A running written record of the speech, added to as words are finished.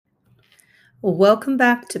Welcome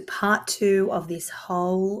back to part 2 of this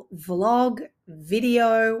whole vlog,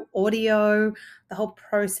 video, audio, the whole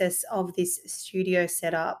process of this studio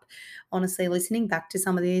setup. Honestly, listening back to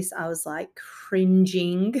some of this, I was like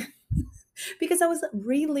cringing because I was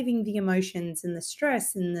reliving the emotions and the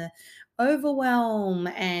stress and the overwhelm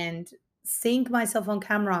and seeing myself on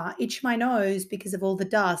camera, itch my nose because of all the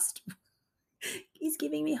dust is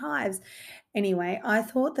giving me hives. Anyway, I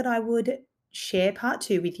thought that I would share part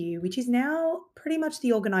 2 with you, which is now pretty much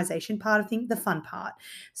the organization part of things, the fun part,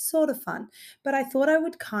 sort of fun. But I thought I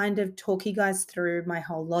would kind of talk you guys through my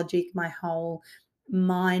whole logic, my whole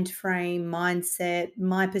mind frame, mindset,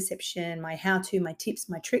 my perception, my how to, my tips,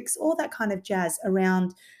 my tricks, all that kind of jazz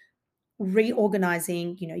around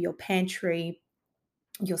reorganizing, your pantry,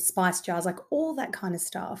 your spice jars, like all that kind of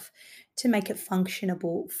stuff to make it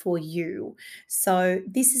functionable for you. So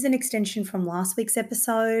this is an extension from last week's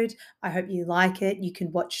episode. I hope you like it. You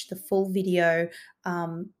can watch the full video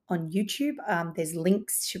on YouTube. There's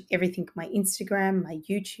links to everything, my Instagram, my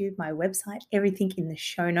YouTube, my website, everything in the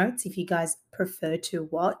show notes. If you guys prefer to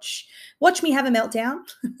watch me have a meltdown,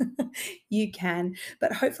 you can.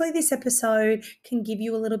 But hopefully this episode can give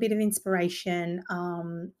you a little bit of inspiration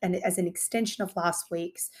and as an extension of last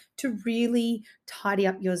week's to really tidy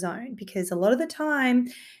up your zone. Because a lot of the time,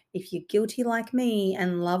 if you're guilty like me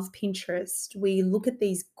and love Pinterest, we look at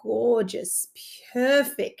these gorgeous,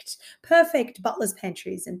 perfect butler's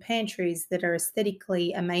pantries and pantries that are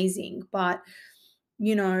aesthetically amazing, but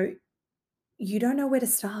you don't know where to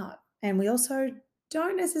start. And we also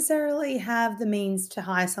don't necessarily have the means to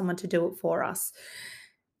hire someone to do it for us.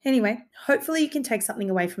 Anyway, hopefully you can take something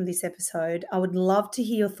away from this episode. I would love to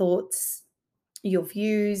hear your thoughts, your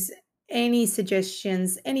views, any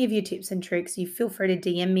suggestions, any of your tips and tricks. You feel free to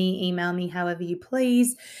DM me, email me, however you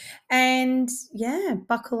please. And yeah,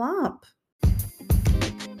 buckle up.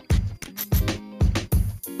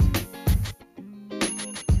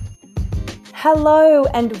 Hello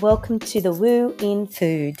and welcome to the Woo in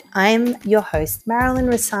Food. I'm your host, Marilyn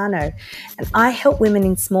Rossano, and I help women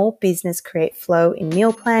in small business create flow in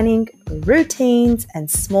meal planning, routines,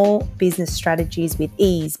 and small business strategies with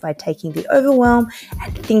ease by taking the overwhelm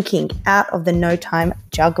and thinking out of the no-time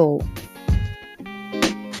juggle.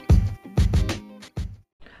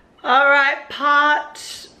 All right,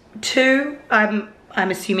 part 2. I'm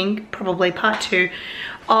assuming probably part 2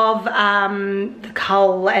 of the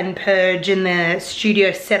cull and purge and the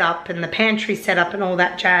studio setup and the pantry setup and all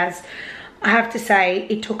that jazz. I have to say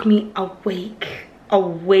it took me a week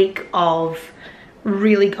of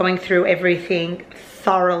really going through everything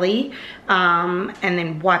thoroughly and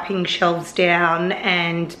then wiping shelves down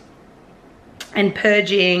and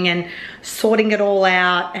purging and sorting it all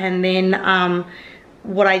out. And then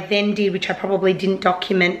what I then did, which I probably didn't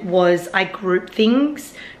document, was I grouped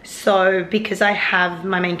things. So because I have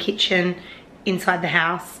my main kitchen inside the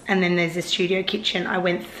house and then there's a studio kitchen, I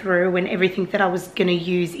went through and everything that I was going to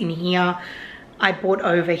use in here I bought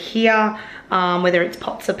over here, whether it's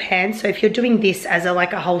pots or pans. So if you're doing this as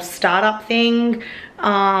a whole startup thing,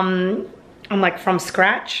 and like from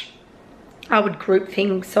scratch, I would group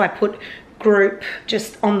things. So I put group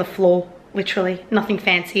just on the floor, literally nothing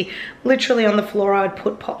fancy, literally on the floor. I would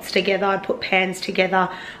put pots together, I'd put pans together,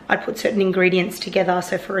 I'd put certain ingredients together.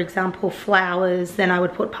 So for example, flours, then I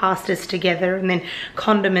would put pastas together, and then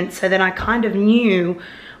condiments. So then I kind of knew,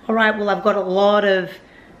 all right, well, I've got a lot of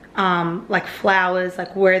like flours,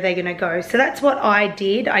 like where are they gonna go? So that's what I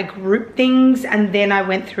did. I grouped things and then I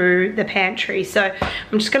went through the pantry. So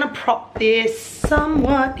I'm just gonna prop this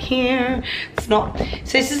somewhat here. It's not,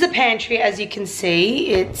 so this is the pantry. As you can see,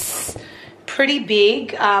 it's pretty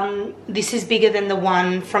big. This is bigger than the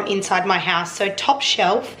one from inside my house. So top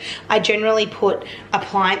shelf, I generally put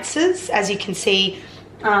appliances. As you can see,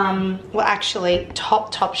 well, actually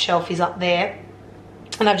top shelf is up there.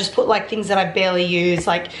 And I've just put like things that I barely use,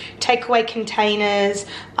 like takeaway containers,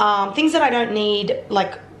 things that I don't need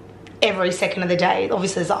like every second of the day.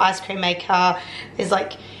 Obviously there's an ice cream maker, there's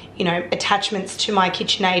like, you know, attachments to my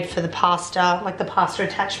KitchenAid for the pasta, like the pasta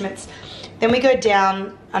attachments. Then we go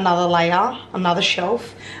down another layer, another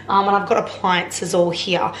shelf, and I've got appliances all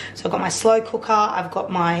here. So I've got my slow cooker, I've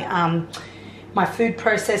got my my food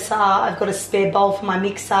processor, I've got a spare bowl for my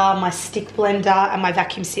mixer, my stick blender, and my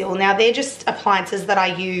vacuum seal. Now they're just appliances that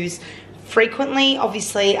I use frequently.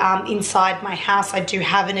 Obviously inside my house I do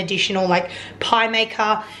have an additional like pie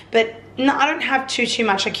maker, but no, I don't have too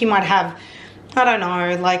much. Like you might have, I don't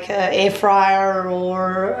know, like an air fryer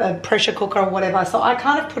or a pressure cooker or whatever. So I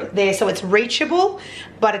kind of put it there so it's reachable,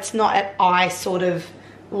 but it's not at eye sort of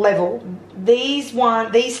level.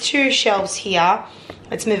 These two shelves here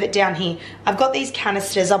let's move it down here. I've got these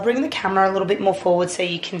canisters. I'll bring the camera a little bit more forward so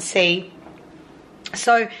you can see.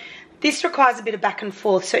 So this requires a bit of back and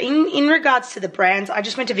forth. So in regards to the brands, I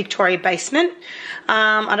just went to Victoria Basement.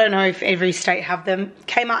 I don't know if every state have them.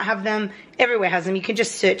 Kmart have them. Everywhere has them. You can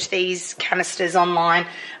just search these canisters online.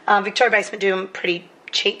 Victoria Basement do them pretty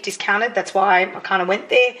cheap, discounted. That's why I kind of went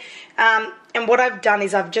there. And what I've done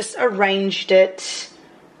is I've just arranged it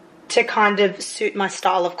to kind of suit my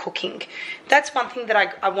style of cooking. That's one thing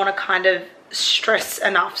that I want to kind of stress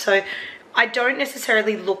enough. So I don't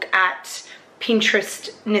necessarily look at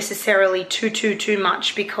Pinterest necessarily too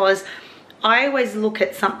much, because I always look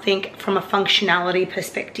at something from a functionality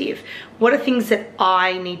perspective. What are things that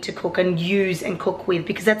I need to cook and use and cook with?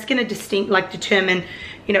 Because that's going to determine,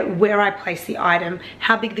 you know, where I place the item,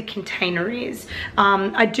 how big the container is.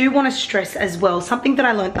 I do want to stress as well, something that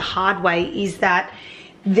I learned the hard way is that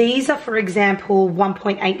these are, for example,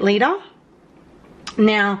 1.8 litre.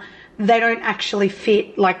 Now, they don't actually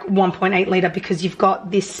fit like 1.8 litre because you've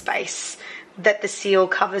got this space that the seal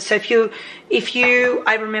covers. So if you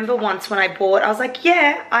I remember once when I bought, I was like,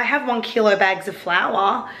 yeah, I have 1 kilo bags of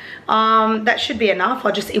flour, that should be enough.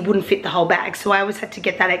 It wouldn't fit the whole bag, so I always had to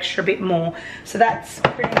get that extra bit more. So that's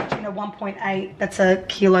pretty much, you know, 1.8, that's a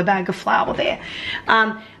kilo bag of flour there.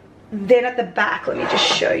 Then at the back, let me just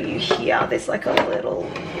show you here, there's like a little,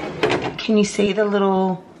 can you see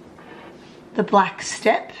the black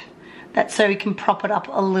step? That's so we can prop it up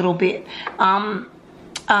a little bit.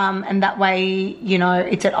 And that way, you know,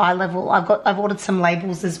 it's at eye level. I've ordered some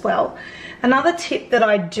labels as well. Another tip that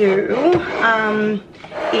I do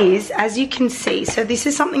is, as you can see, so this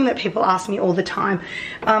is something that people ask me all the time.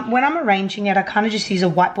 When I'm arranging it, I kind of just use a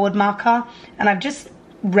whiteboard marker, and I've just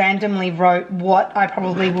randomly wrote what I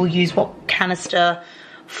probably will use what canister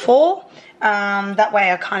for. That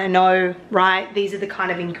way I kind of know, right, these are the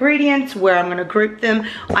kind of ingredients, where I'm going to group them.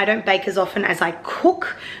 I don't bake as often as I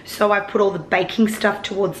cook, so I put all the baking stuff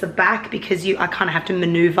towards the back, because I kind of have to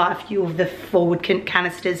maneuver a few of the forward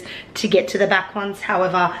canisters to get to the back ones.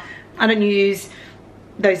 However, I don't use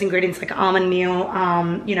those ingredients like almond meal,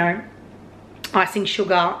 you know, icing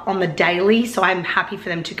sugar on the daily, so I'm happy for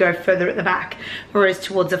them to go further at the back, whereas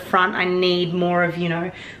towards the front I need more of, you know,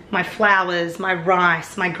 my flours, my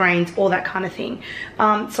rice, my grains, all that kind of thing.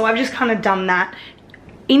 So I've just kind of done that.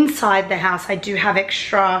 Inside the house I do have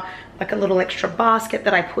extra, like a little extra basket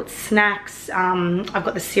that I put snacks. I've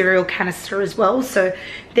got the cereal canister as well, so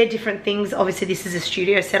they're different things. Obviously this is a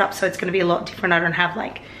studio setup, so it's going to be a lot different. I don't have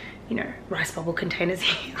like, you know, rice bubble containers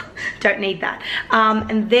here. Don't need that.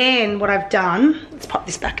 And then what I've done, let's pop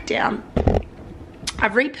this back down.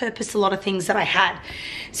 I've repurposed a lot of things that I had.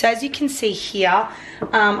 So as you can see here,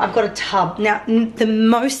 I've got a tub. Now, the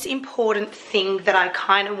most important thing that I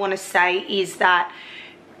kind of want to say is that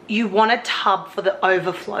you want a tub for the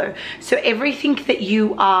overflow. So everything that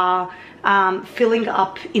you are filling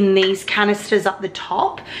up in these canisters up the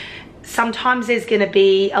top, sometimes there's going to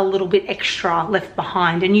be a little bit extra left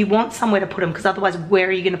behind, and you want somewhere to put them, because otherwise where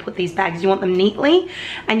are you going to put these bags? You want them neatly,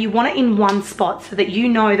 and you want it in one spot, so that you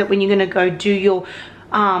know that when you're going to go do your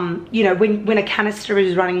you know, when a canister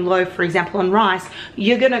is running low, for example on rice,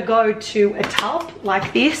 you're going to go to a tub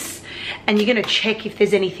like this, and you're going to check if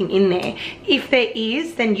there's anything in there. If there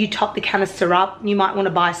is, then you top the canister up. You might want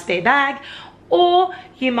to buy a spare bag, or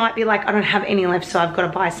you might be like, I don't have any left, so I've got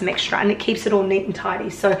to buy some extra, and it keeps it all neat and tidy.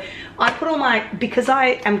 So I put all my, because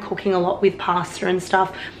I am cooking a lot with pasta and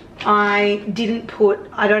stuff, I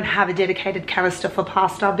don't have a dedicated canister for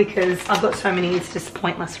pasta, because I've got so many, it's just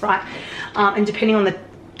pointless, right? And depending on the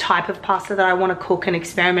type of pasta that I want to cook and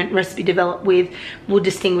experiment, recipe develop with, will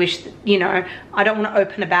distinguish, you know, I don't want to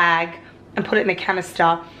open a bag and put it in a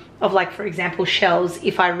canister of, like, for example, shells,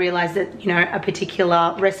 if I realize that, you know, a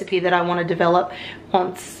particular recipe that I want to develop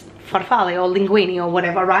wants farfalle or linguine or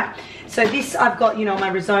whatever, right? So this, I've got, you know,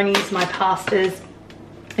 my rissonis, my pastas.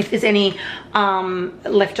 If there's any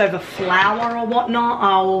leftover flour or whatnot,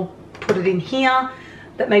 I'll put it in here.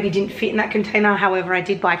 That maybe didn't fit in that container. However, I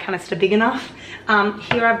did buy a canister big enough.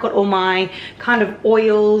 Here I've got all my kind of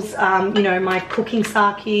oils, you know, my cooking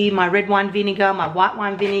sake, my red wine vinegar, my white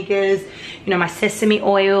wine vinegars, you know, my sesame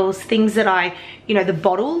oils, things that I, you know, the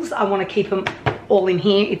bottles, I want to keep them all in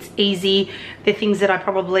here. It's easy. They're things that I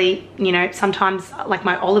probably, you know, sometimes, like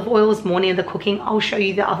my olive oils more near the cooking. I'll show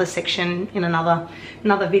you the other section in another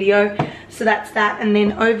video. So that's that. And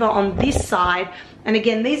then over on this side, and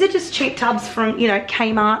again, these are just cheap tubs from, you know,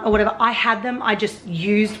 Kmart or whatever. I had them, I just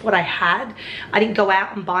used what I had. I didn't go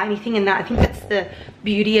out and buy anything, and that, I think that's the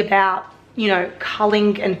beauty about, you know,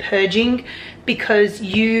 culling and purging, because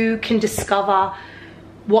you can discover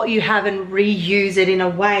what you have and reuse it in a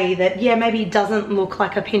way that, yeah, maybe it doesn't look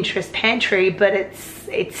like a Pinterest pantry, but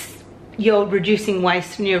it's you're reducing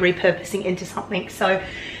waste and you're repurposing into something. So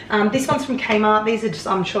this one's from Kmart. These are just,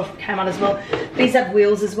 I'm sure, from Kmart as well. These have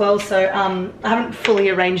wheels as well, so I haven't fully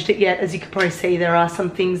arranged it yet. As you can probably see, there are some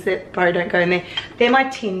things that probably don't go in there. They're my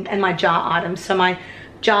tin and my jar items. So my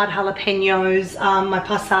jarred jalapenos, my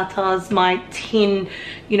passatas, my tin,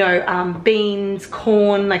 you know, beans,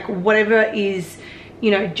 corn, like whatever is,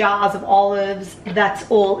 you know, jars of olives, that's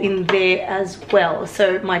all in there as well.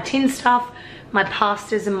 So my tin stuff, my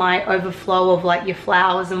pastas and my overflow of like your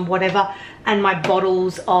flours and whatever, and my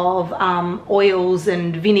bottles of oils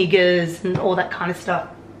and vinegars and all that kind of stuff.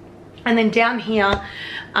 And then down here,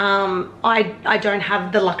 I don't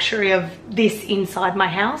have the luxury of this inside my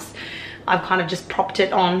house. I've kind of just propped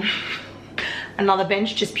it on another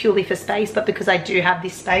bench just purely for space, but because I do have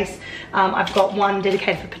this space, I've got one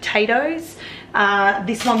dedicated for potatoes.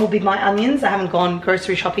 This one will be my onions. I haven't gone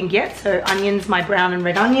grocery shopping yet, so onions, my brown and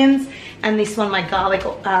red onions, and this one my garlic,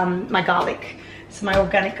 so my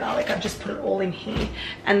organic garlic. I've just put it all in here.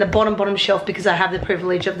 And the bottom shelf, because I have the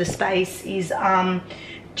privilege of the space, is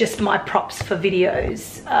just my props for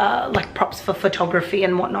videos, like props for photography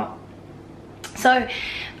and whatnot. So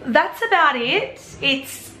that's about it.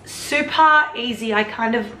 It's super easy. I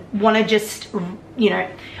kind of want to just, you know,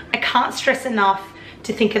 I can't stress enough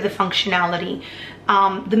to think of the functionality.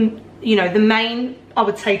 The main, I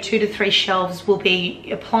would say 2 to 3 shelves will be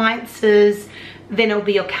appliances, then it'll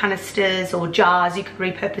be your canisters or jars. You could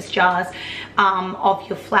repurpose jars of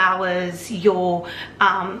your flours, your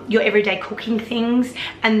everyday cooking things,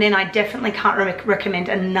 and then I definitely can't recommend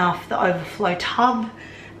enough the overflow tub,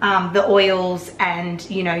 the oils, and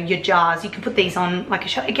you know, your jars. You can put these on like a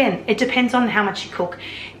shelf. Again, it depends on how much you cook.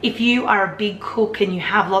 If you are a big cook and you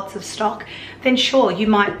have lots of stock, then sure, you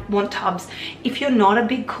might want tubs. If you're not a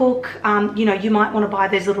big cook, you know, you might want to buy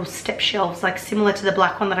those little step shelves, like similar to the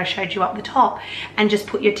black one that I showed you up the top, and just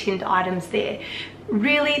put your tinned items there.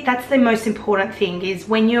 Really, that's the most important thing, is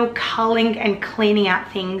when you're culling and cleaning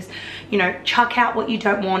out things, you know, chuck out what you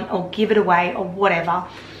don't want or give it away or whatever.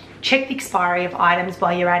 Check the expiry of items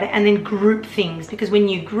while you're at it, and then group things, because when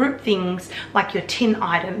you group things like your tin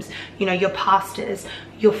items, you know, your pastas,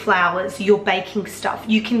 your flours, your baking stuff,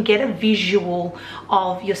 you can get a visual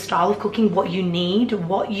of your style of cooking, what you need,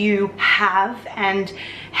 what you have, and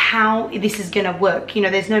how this is going to work. You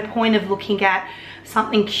know, there's no point of looking at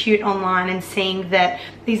something cute online and seeing that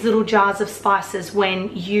these little jars of spices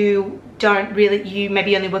when you don't really, you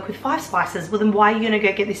maybe only work with 5 spices. Well, then why are you going to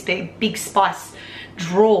go get this big spice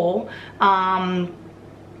drawer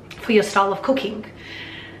for your style of cooking?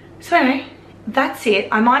 So anyway, that's it.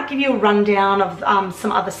 I might give you a rundown of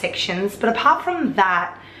some other sections, but apart from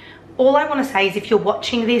that, all I want to say is, if you're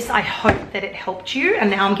watching this, I hope that it helped you.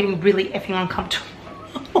 And now I'm getting really effing uncomfortable.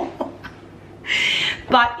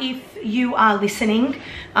 But if you are listening,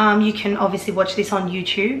 you can obviously watch this on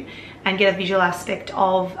YouTube and get a visual aspect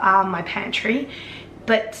of my pantry.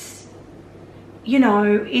 But you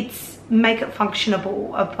know, it's make it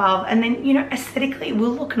functionable above, and then, you know, aesthetically it will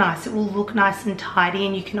look nice. It will look nice and tidy,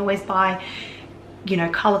 and you can always buy, you know,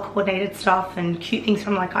 color coordinated stuff and cute things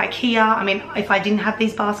from like IKEA. I mean, if I didn't have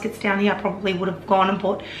these baskets down here, I probably would have gone and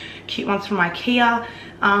bought cute ones from IKEA.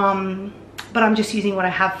 But I'm just using what I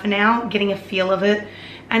have for now, getting a feel of it.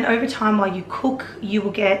 And over time, while you cook, you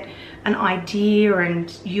will get an idea,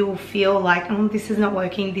 and you'll feel like, oh, this is not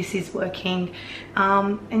working, this is working.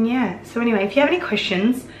 And yeah, so anyway, if you have any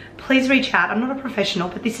questions, please reach out. I'm not a professional,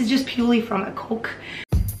 but this is just purely from a cook.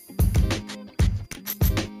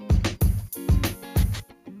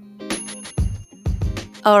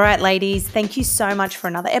 All right, ladies, thank you so much for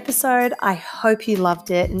another episode. I hope you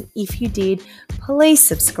loved it. And if you did, please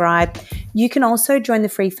subscribe. You can also join the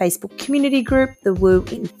free Facebook community group, The Woo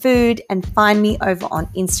in Food, and find me over on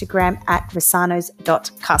Instagram at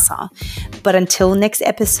rosanos.casa. But until next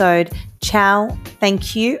episode, ciao,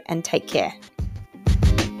 thank you, and take care.